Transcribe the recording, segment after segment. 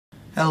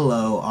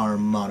Hello,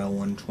 Armada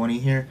 120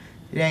 here.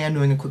 Today I'm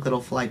doing a quick little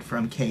flight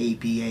from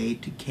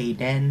KAPA to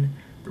KDEN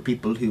for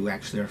people who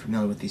actually are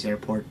familiar with these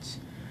airports.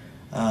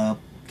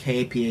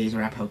 KAPA is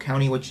Arapahoe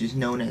County, which is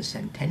known as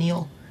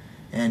Centennial,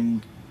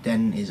 and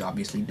DEN is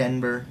obviously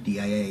Denver,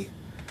 DIA.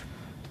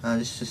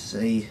 This is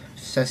a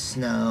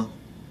Cessna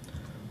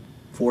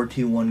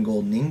 421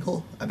 Golden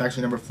Eagle. I've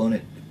actually never flown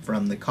it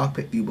from the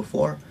cockpit view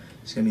before.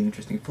 It's going to be an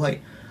interesting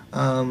flight.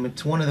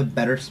 It's one of the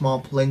better small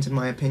planes in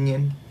my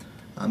opinion.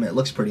 It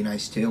looks pretty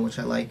nice too, which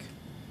I like.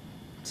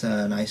 It's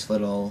a nice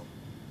little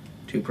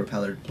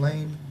two-propellered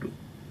plane.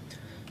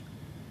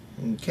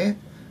 Okay,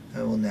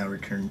 I will now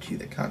return to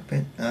the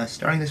cockpit.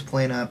 Starting this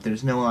plane up,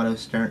 there's no auto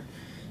start,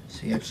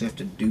 so you actually have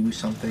to do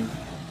something.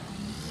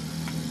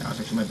 That was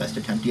actually my best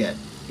attempt yet.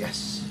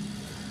 Yes.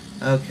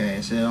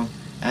 Okay, so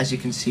as you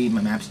can see,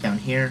 my map's down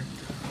here.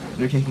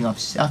 We're taking off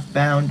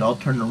southbound. I'll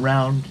turn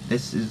around.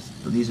 These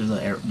are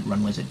the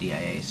runways at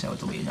DIA, so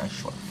it'll be a nice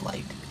short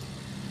flight.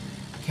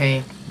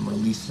 Okay, I'm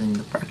releasing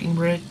the parking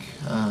brake.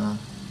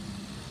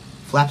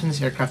 Flaps in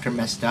this aircraft are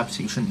messed up,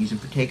 so you shouldn't use them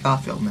for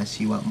takeoff. It'll mess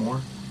you up more.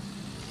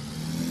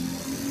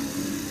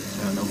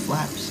 So no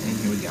flaps, and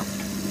here we go.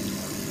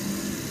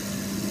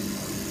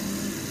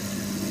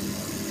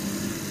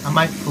 I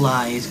might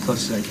fly as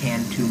close as I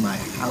can to my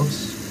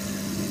house.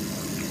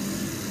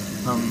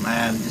 I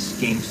have this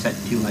game set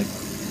to like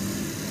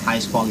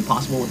highest quality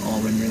possible with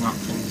all rendering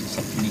options,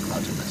 except 3D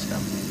clouds are messed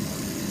up.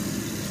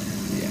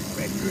 Yeah,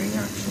 rendering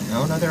action.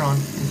 No, they're on.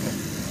 Okay.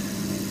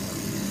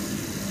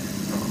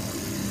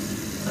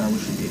 We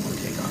should be able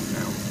to take off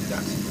now. We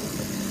got some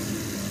movement.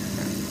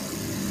 Yeah.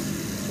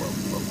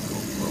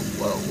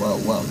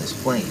 Whoa. This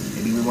plane.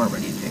 Maybe we weren't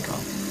ready to take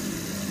off.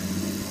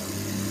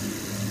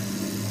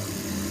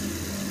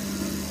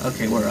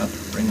 Okay, we're up.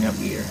 Bringing up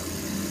gear.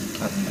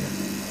 Up gear.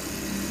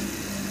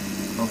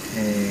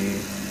 Okay.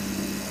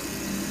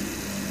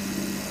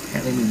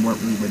 Apparently we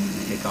weren't really ready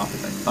to take off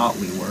as I thought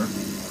we were.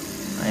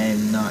 I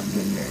am not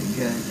doing very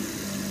good.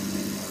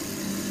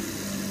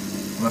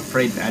 I'm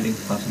afraid adding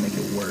flaps will make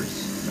it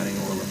worse. I'm adding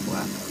a little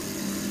flap.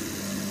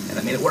 And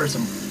that made it worse.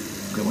 I'm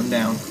going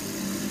down.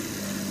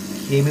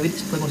 Okay, maybe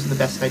this plane wasn't the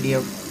best idea.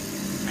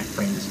 My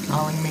friend is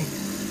calling me.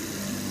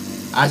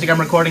 Isaac,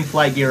 I'm recording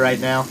FlightGear right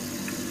now.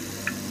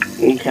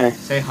 Okay.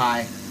 Say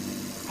hi.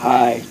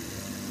 Hi.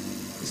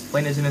 This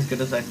plane isn't as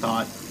good as I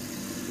thought.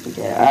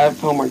 Okay, I have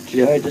homework to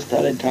do. I just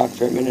thought I'd talk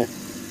for a minute.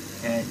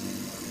 Okay.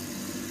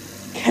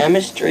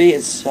 Chemistry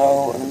is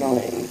so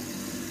annoying.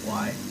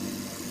 Why?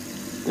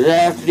 Because I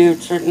have to do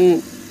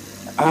certain...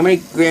 How many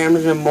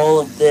grams a mole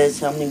of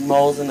this? How many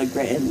moles in the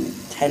gram?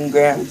 10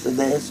 grams of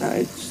this?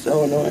 It's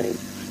so annoying.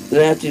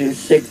 Then I have to do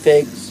sig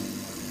figs.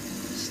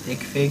 Stick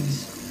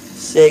figs?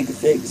 Sig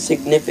figs.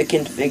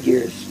 Significant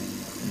figures.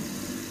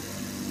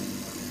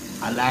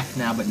 I laugh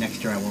now, but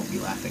next year I won't be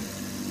laughing.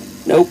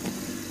 Nope.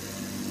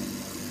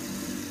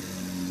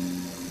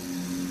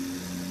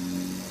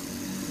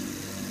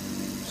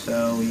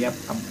 So, yep,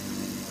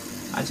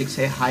 I'd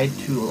say hi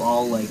to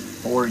all, like,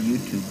 4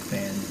 YouTube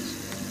fans.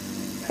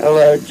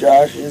 Hello,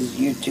 Josh's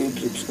YouTube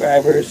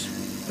subscribers.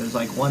 There's,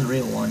 like, one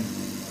real one.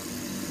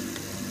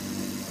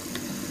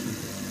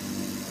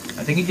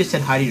 I think you just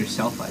said hi to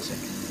yourself, Isaac.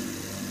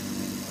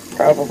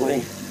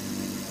 Probably.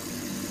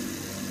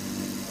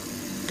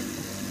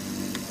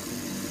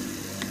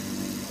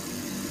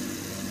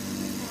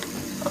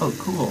 Oh,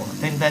 cool. I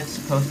think that's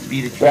supposed to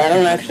be the... But I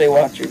don't actually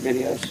watch your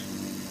videos.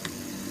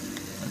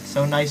 That's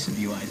so nice of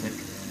you, Isaac.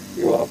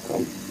 You're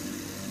welcome.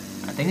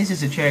 I think this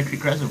is a Cherry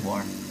Creek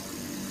Reservoir. At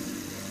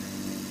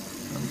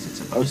least it's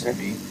supposed to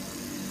be.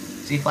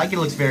 See, FlightGear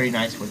looks very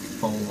nice with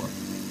full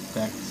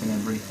effects and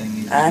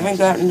everything. I haven't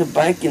gotten to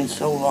bike in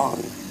so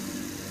long.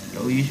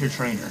 Go use your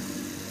trainer.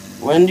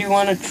 When do you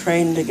want to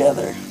train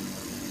together?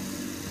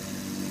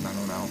 I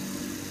don't know.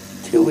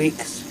 2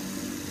 weeks.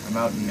 How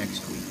about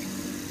next week?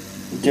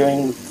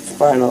 Doing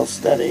final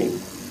studying.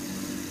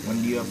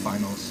 When do you have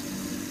finals?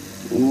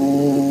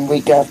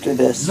 Week after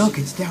this. Look,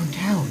 it's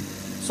downtown.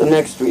 So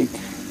next week.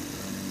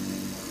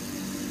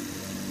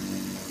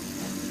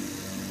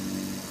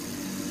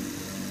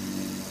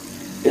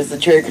 Is the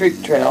Cherry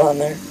Creek Trail on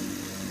there?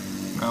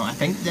 No, I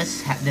think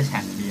this has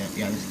to be it.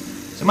 Yeah.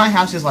 So my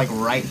house is like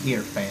right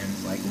here,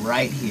 fans. Like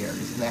right here.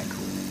 Isn't that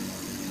cool?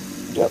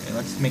 Yep. Okay,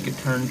 let's make a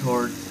turn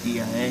towards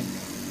DIA.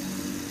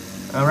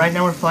 Right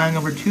now we're flying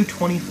over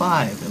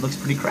 225. It looks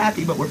pretty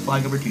crappy, but we're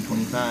flying over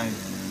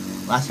 225.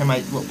 Last time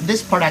well,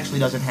 this part actually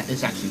doesn't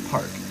it's actually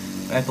park.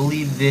 But I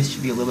believe this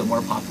should be a little bit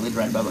more populated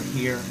right about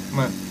here. Come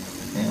on.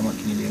 And what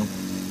can you do?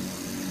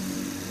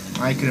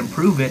 I could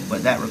improve it,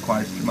 but that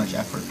requires too much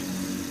effort.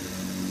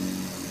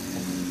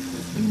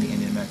 Bring the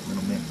engine back a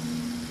little bit.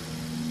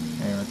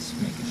 Okay, let's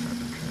make a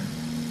sharper turn.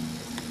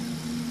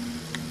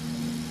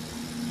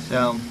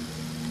 So,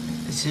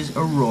 this is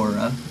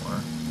Aurora, or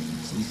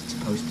at least it's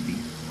supposed to be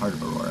part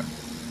of Aurora.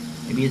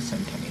 Maybe it's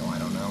Centennial, I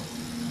don't know.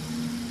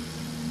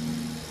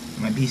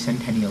 It might be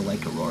Centennial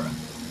like Aurora,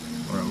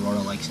 or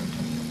Aurora like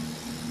Centennial.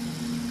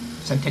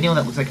 Centennial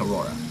that looks like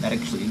Aurora, that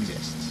actually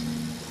exists.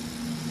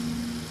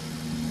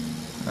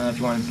 If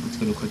you want, let's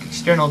go to a quick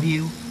external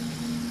view.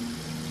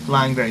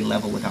 Flying very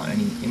level without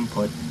any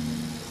input.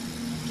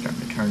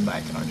 Starting to turn by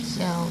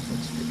itself.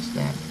 Let's fix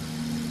that.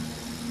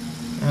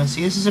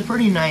 See, this is a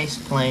pretty nice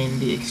plane.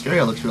 The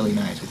exterior looks really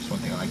nice, which is one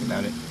thing I like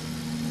about it.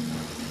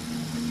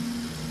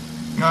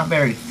 Not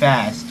very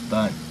fast,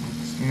 but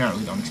you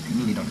really don't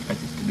expect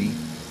this to be.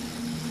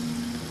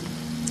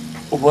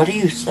 What are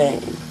you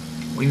saying?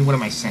 What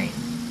am I saying?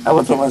 I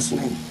wasn't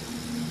listening.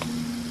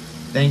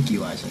 Thank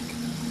you, Isaac.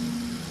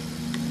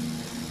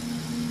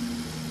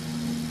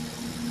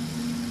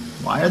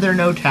 Why are there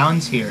no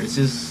towns here? This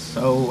is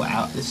so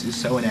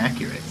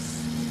inaccurate.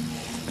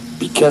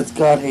 Because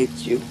God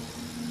hates you.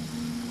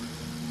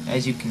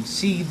 As you can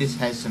see, this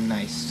has some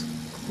nice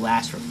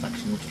glass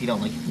reflection, which if you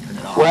don't like, you can turn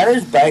it off. Why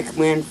does Bike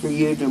Man for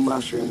you do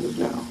mushrooms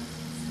now?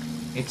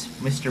 It's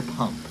Mr.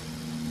 Pump.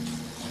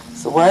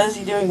 So why is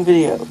he doing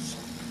videos?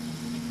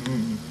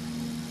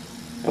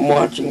 I'm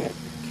watching it.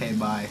 Okay,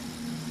 bye.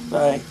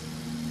 Bye.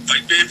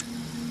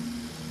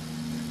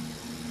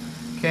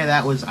 Okay,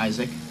 that was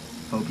Isaac.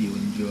 Hope you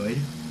enjoyed.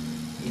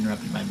 He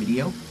interrupted my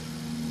video.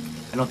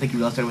 I don't think he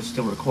realized I was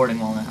still recording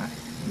while I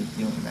was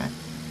doing that.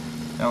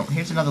 So,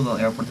 here's another little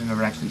airport I've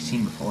never actually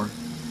seen before.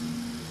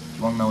 If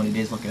you want to know what it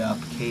is, look it up.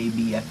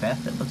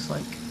 KBFF, it looks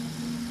like.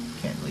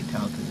 Can't really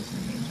tell because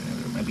the names are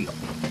never. Maybe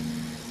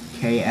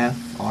KF,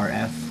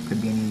 RF, could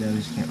be any of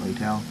those, can't really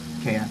tell.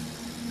 KF.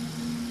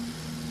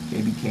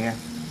 KBKF.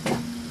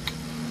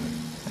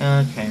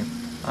 Okay.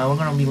 We're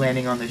going to be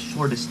landing on the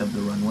shortest of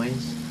the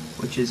runways,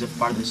 which is the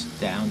farthest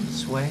down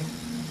this way.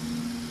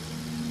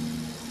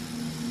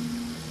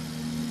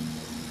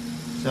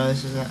 So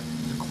this is the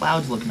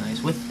clouds look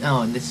nice. With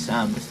this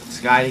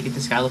sky, to get the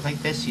sky look like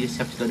this, you just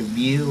have to go to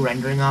View,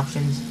 Rendering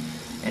Options,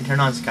 and turn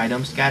on Sky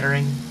Dome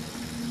Scattering.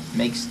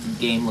 Makes the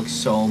game look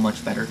so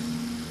much better.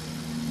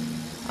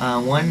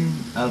 One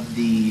of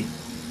the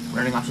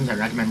rendering options I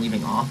recommend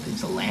leaving off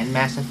is the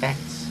landmass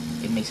effects.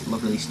 It makes it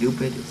look really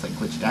stupid. It's like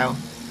glitched out.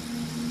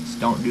 Just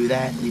don't do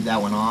that. Leave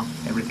that one off.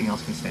 Everything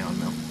else can stay on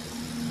though.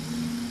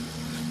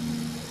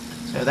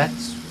 So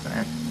that's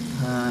that.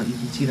 You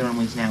can see the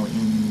runways now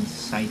in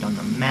sight on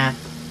the map.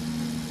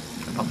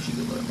 I probably should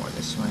go a little bit more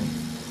this way.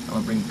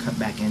 I'm going to cut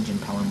back engine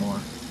power more.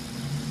 I'm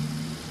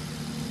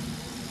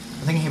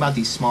thinking about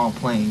these small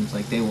planes,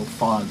 like they will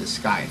fall out of the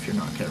sky if you're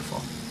not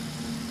careful.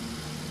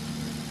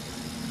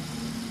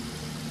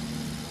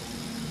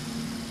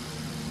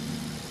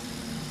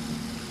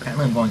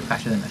 Apparently I'm going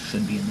faster than I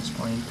should be in this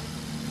plane.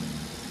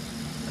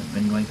 I've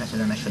been going faster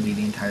than I should be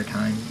the entire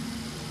time.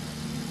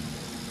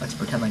 Let's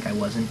pretend like I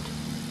wasn't.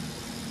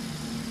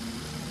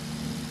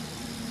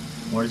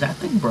 Or is that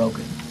thing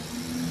broken?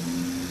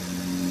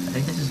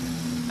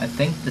 I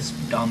think this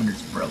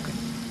speedometer's broken.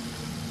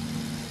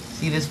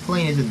 See, this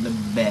plane isn't the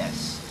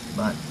best,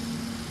 but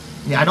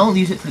yeah, I don't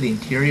use it for the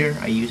interior.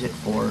 I use it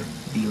for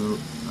the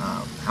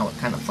how it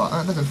kind of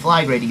flies. It doesn't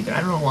fly great either.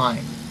 I don't know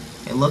why.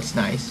 It looks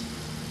nice.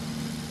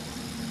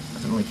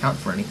 Doesn't really count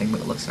for anything,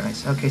 but it looks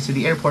nice. Okay, so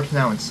the airport's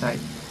now in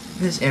sight.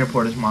 This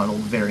airport is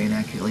modeled very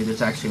inaccurately.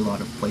 There's actually a lot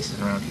of places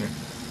around here.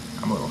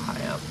 I'm a little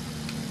high up.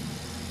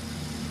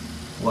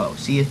 Whoa,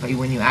 see, if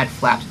when you add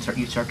flaps,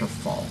 you start to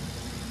fall.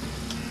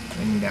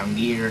 Bringing down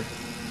gear.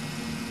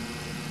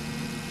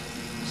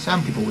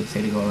 Some people would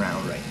say to go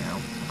around right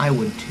now. I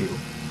would too.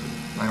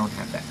 I don't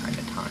have that kind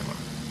of time.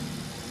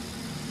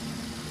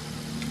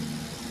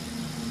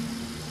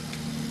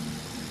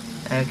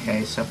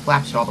 Okay, so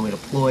flaps are all the way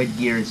deployed,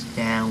 gear is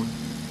down.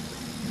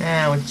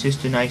 Now it's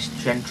just a nice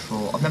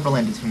gentle... I've never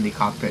landed from the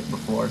cockpit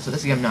before, so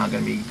this is not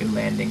going to be a good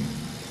landing.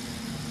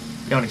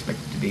 I don't expect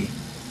it to be.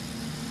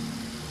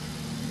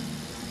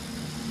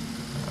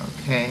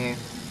 Okay.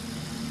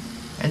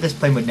 And this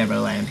plane would never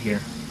land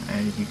here.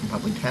 And as you can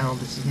probably tell,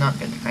 this is not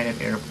the kind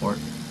of airport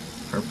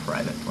for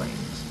private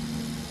planes.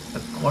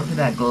 According to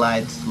that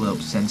glide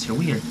slope sensor,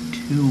 we are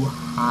too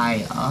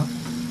high up.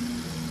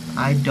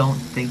 I don't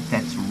think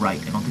that's right.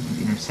 I don't think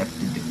we've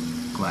intercepted the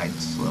glide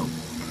slope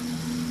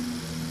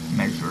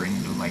measuring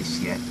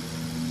device yet.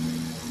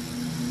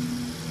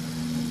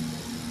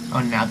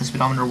 Oh, now the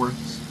speedometer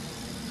works.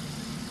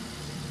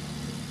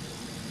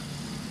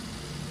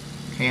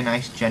 Okay, a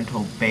nice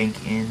gentle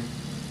bank in.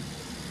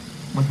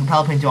 With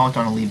propeller planes, you always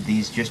want to leave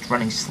these just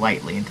running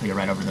slightly until you're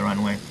right over the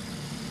runway.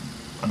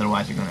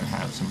 Otherwise, you're going to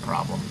have some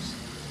problems.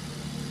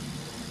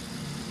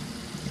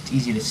 It's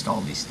easy to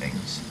stall these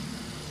things.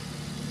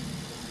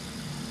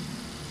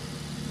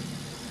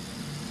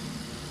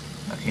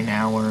 Okay,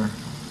 now we're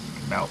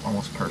about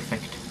almost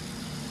perfect.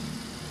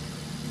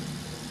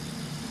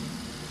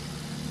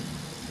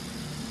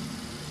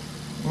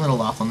 A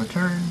little off on the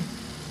turn.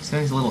 This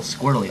thing's a little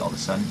squirrely all of a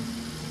sudden.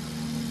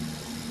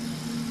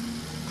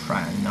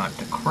 Trying not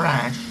to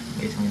crash.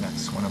 Basically,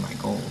 that's one of my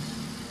goals.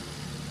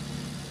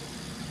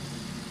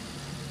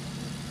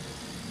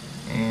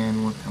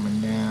 And we're coming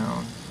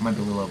down. Might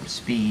be a little over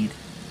speed.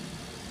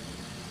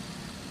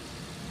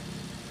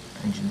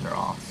 Engines are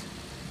off.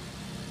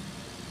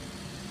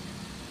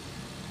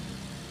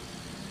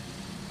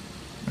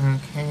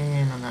 Okay,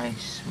 and a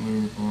nice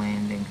smooth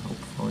landing,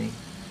 hopefully.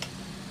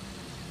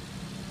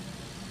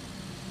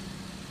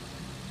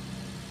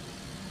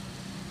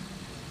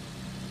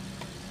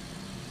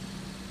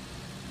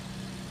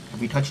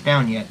 we touched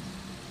down yet?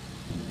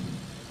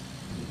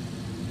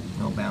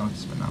 No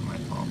bounce, but not my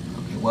fault.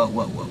 Okay, whoa,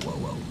 whoa, whoa, whoa,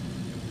 whoa.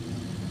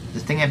 Does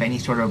this thing have any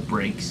sort of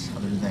brakes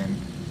other than...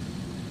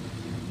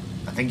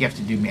 I think you have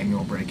to do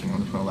manual braking.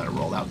 I'm just going to let it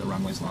roll out the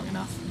runways long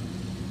enough.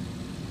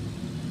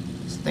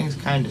 This thing's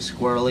kind of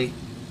squirrely,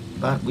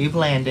 but we've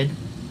landed.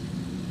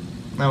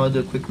 Now we'll do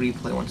a quick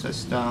replay once I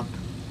stop.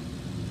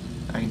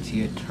 I can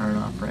see it turn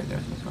off right there,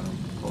 so I'm going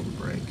to pull the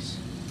brakes.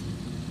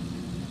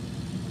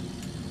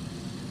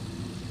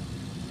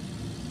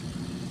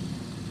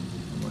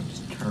 I'm going to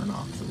just turn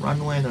off the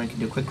runway, then I can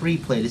do a quick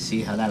replay to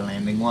see how that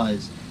landing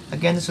was.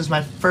 Again, this was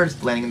my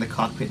first landing in the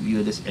cockpit view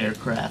of this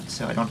aircraft,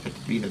 so I don't expect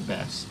it to be the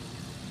best.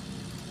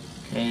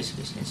 Okay, so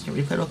just instant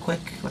replay real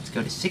quick. Let's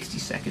go to 60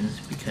 seconds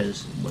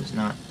because it was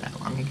not that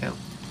long ago.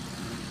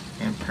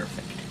 And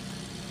perfect.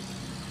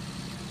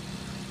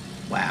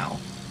 Wow.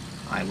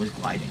 I was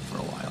gliding for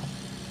a while.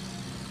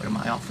 But am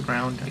I off the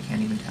ground? I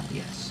can't even tell.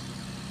 Yes.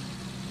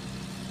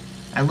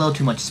 I had a little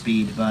too much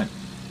speed, but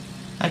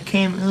I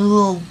came a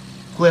little,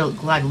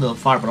 glide a little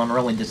far, but on a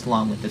runway this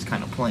long with this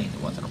kind of plane,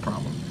 it wasn't a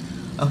problem.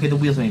 Okay, the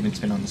wheels don't even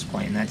spin on this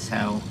plane. That's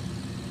how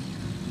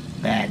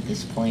bad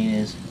this plane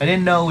is. I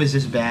didn't know it was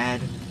this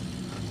bad.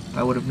 If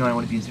I would have known, I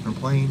would have used a different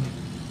plane.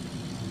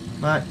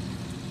 But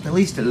at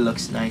least it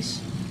looks nice.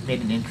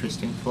 Made an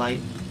interesting flight.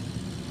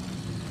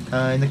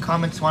 In the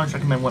comments, why don't you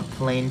recommend what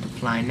plane to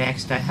fly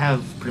next? I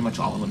have pretty much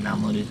all of them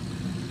downloaded.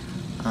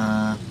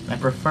 I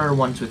prefer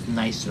ones with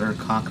nicer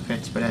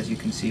cockpits, but as you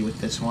can see with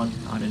this one,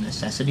 not a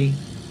necessity.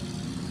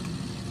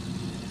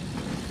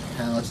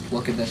 Let's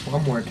look at this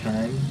one more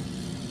time,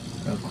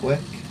 real quick,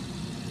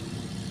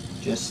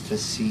 just to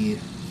see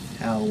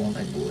how long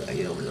I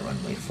get over the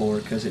runway for,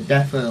 because it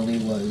definitely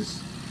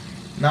was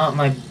not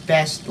my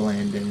best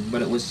landing,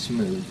 but it was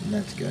smooth, and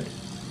that's good.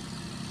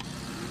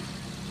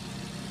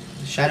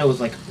 The shadow was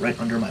like right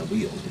under my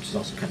wheels, which is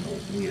also kind of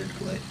a weird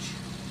glitch.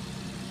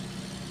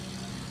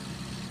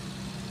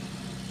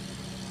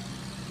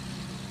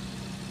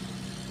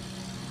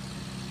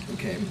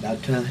 Okay, I'm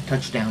about to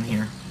touch down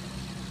here.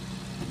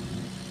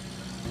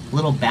 A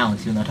little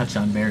bounce, even though I touched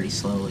down very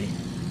slowly.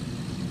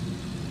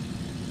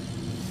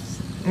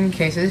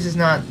 Okay, so this is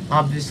not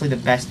obviously the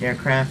best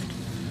aircraft.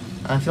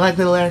 If you like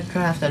little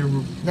aircraft,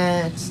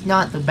 it's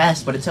not the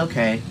best, but it's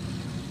okay.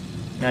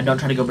 Don't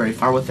try to go very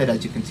far with it.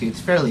 As you can see, it's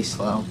fairly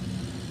slow.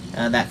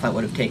 That flight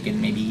would have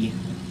taken maybe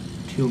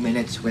 2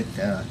 minutes with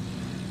a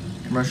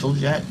commercial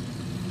jet.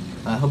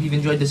 I hope you've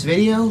enjoyed this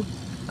video.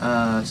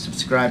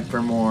 Subscribe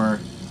for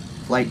more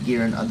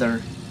FlightGear and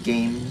other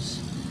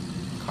games,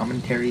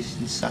 commentaries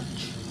and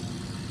such.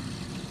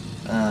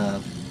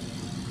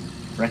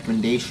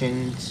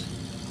 Recommendations,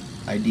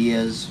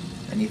 ideas,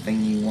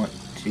 anything you want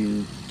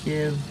to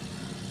give,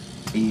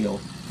 feel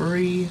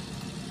free.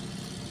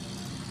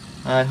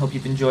 I hope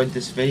you've enjoyed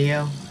this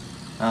video.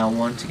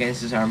 Once again,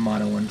 this is our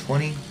Motto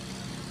 120.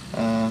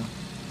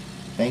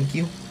 Thank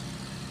you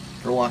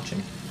for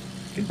watching.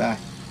 Goodbye.